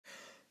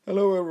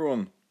Hello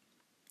everyone,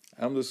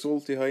 I'm the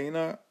salty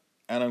hyena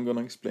and I'm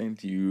gonna explain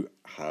to you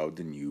how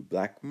the new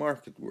black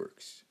market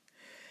works.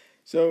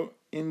 So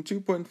in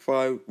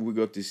 2.5 we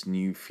got this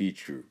new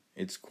feature.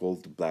 It's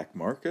called the black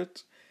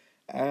market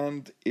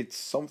and it's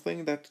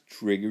something that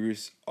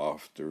triggers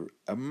after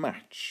a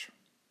match.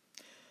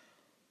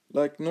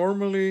 Like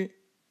normally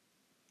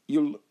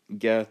you'll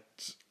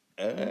get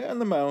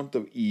an amount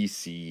of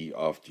EC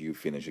after you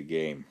finish a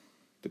game,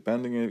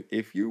 depending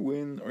if you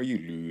win or you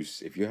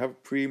lose, if you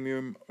have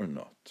premium or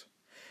not.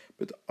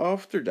 But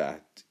after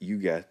that, you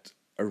get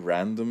a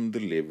random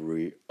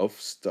delivery of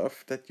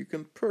stuff that you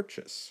can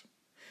purchase.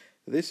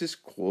 This is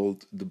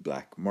called the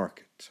black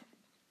market.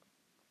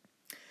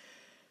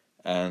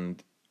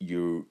 And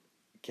you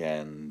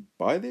can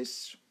buy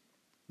this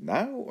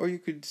now or you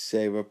could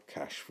save up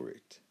cash for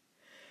it.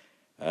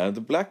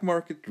 The black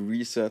market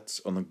resets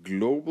on a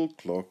global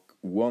clock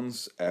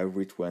once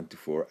every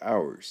 24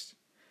 hours.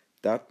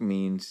 That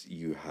means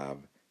you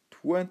have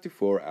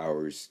 24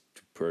 hours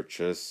to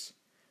purchase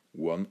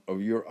one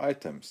of your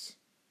items.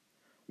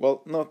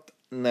 Well, not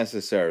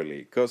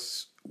necessarily,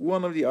 because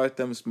one of the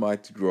items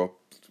might drop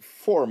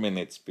 4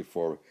 minutes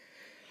before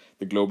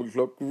the global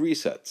clock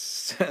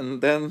resets,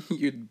 and then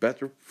you'd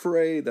better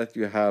pray that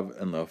you have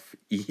enough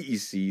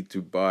EC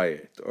to buy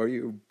it, or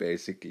you're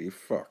basically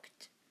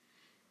fucked.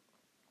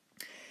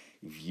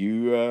 If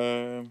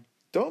you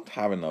don't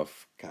have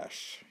enough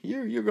cash,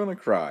 you're gonna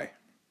cry.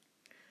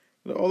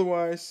 But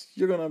otherwise,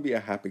 you're gonna be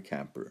a happy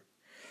camper.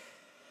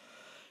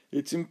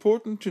 It's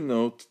important to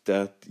note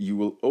that you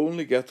will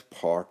only get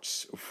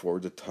parts for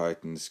the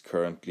Titans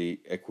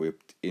currently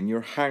equipped in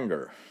your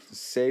hangar.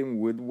 Same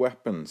with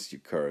weapons you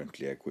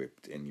currently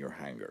equipped in your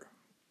hangar.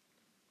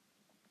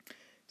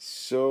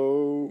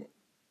 So,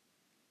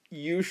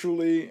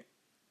 usually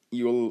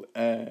you'll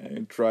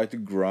try to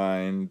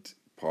grind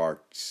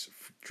parts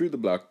through the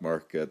black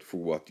market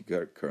for what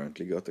you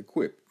currently got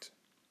equipped.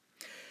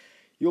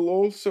 You'll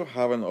also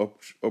have an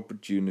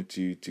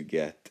opportunity to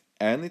get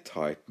any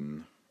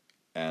Titan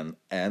and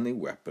any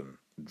weapon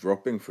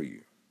dropping for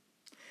you.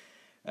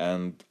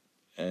 And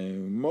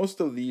most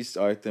of these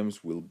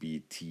items will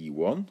be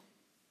T1.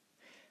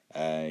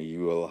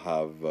 You will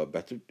have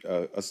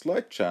a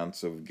slight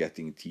chance of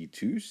getting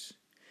T2s,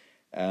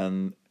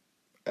 and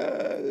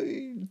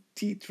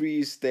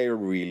T3s, they're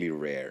really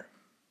rare.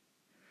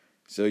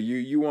 So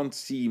you won't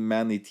see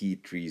many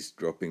T3s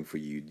dropping for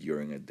you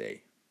during a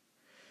day.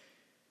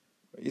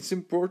 It's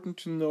important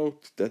to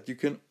note that you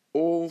can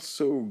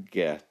also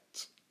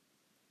get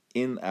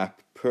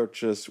in-app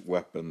purchase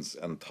weapons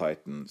and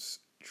titans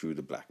through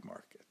the black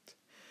market.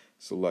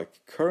 So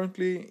like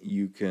currently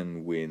you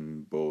can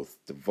win both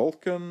the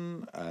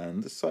Vulcan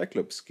and the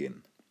Cyclops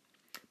skin,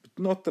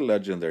 but not the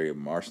legendary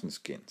Martian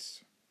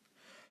skins.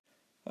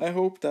 I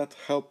hope that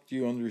helped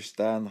you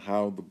understand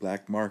how the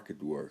black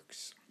market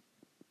works.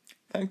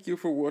 Thank you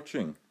for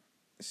watching.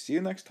 See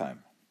you next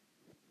time.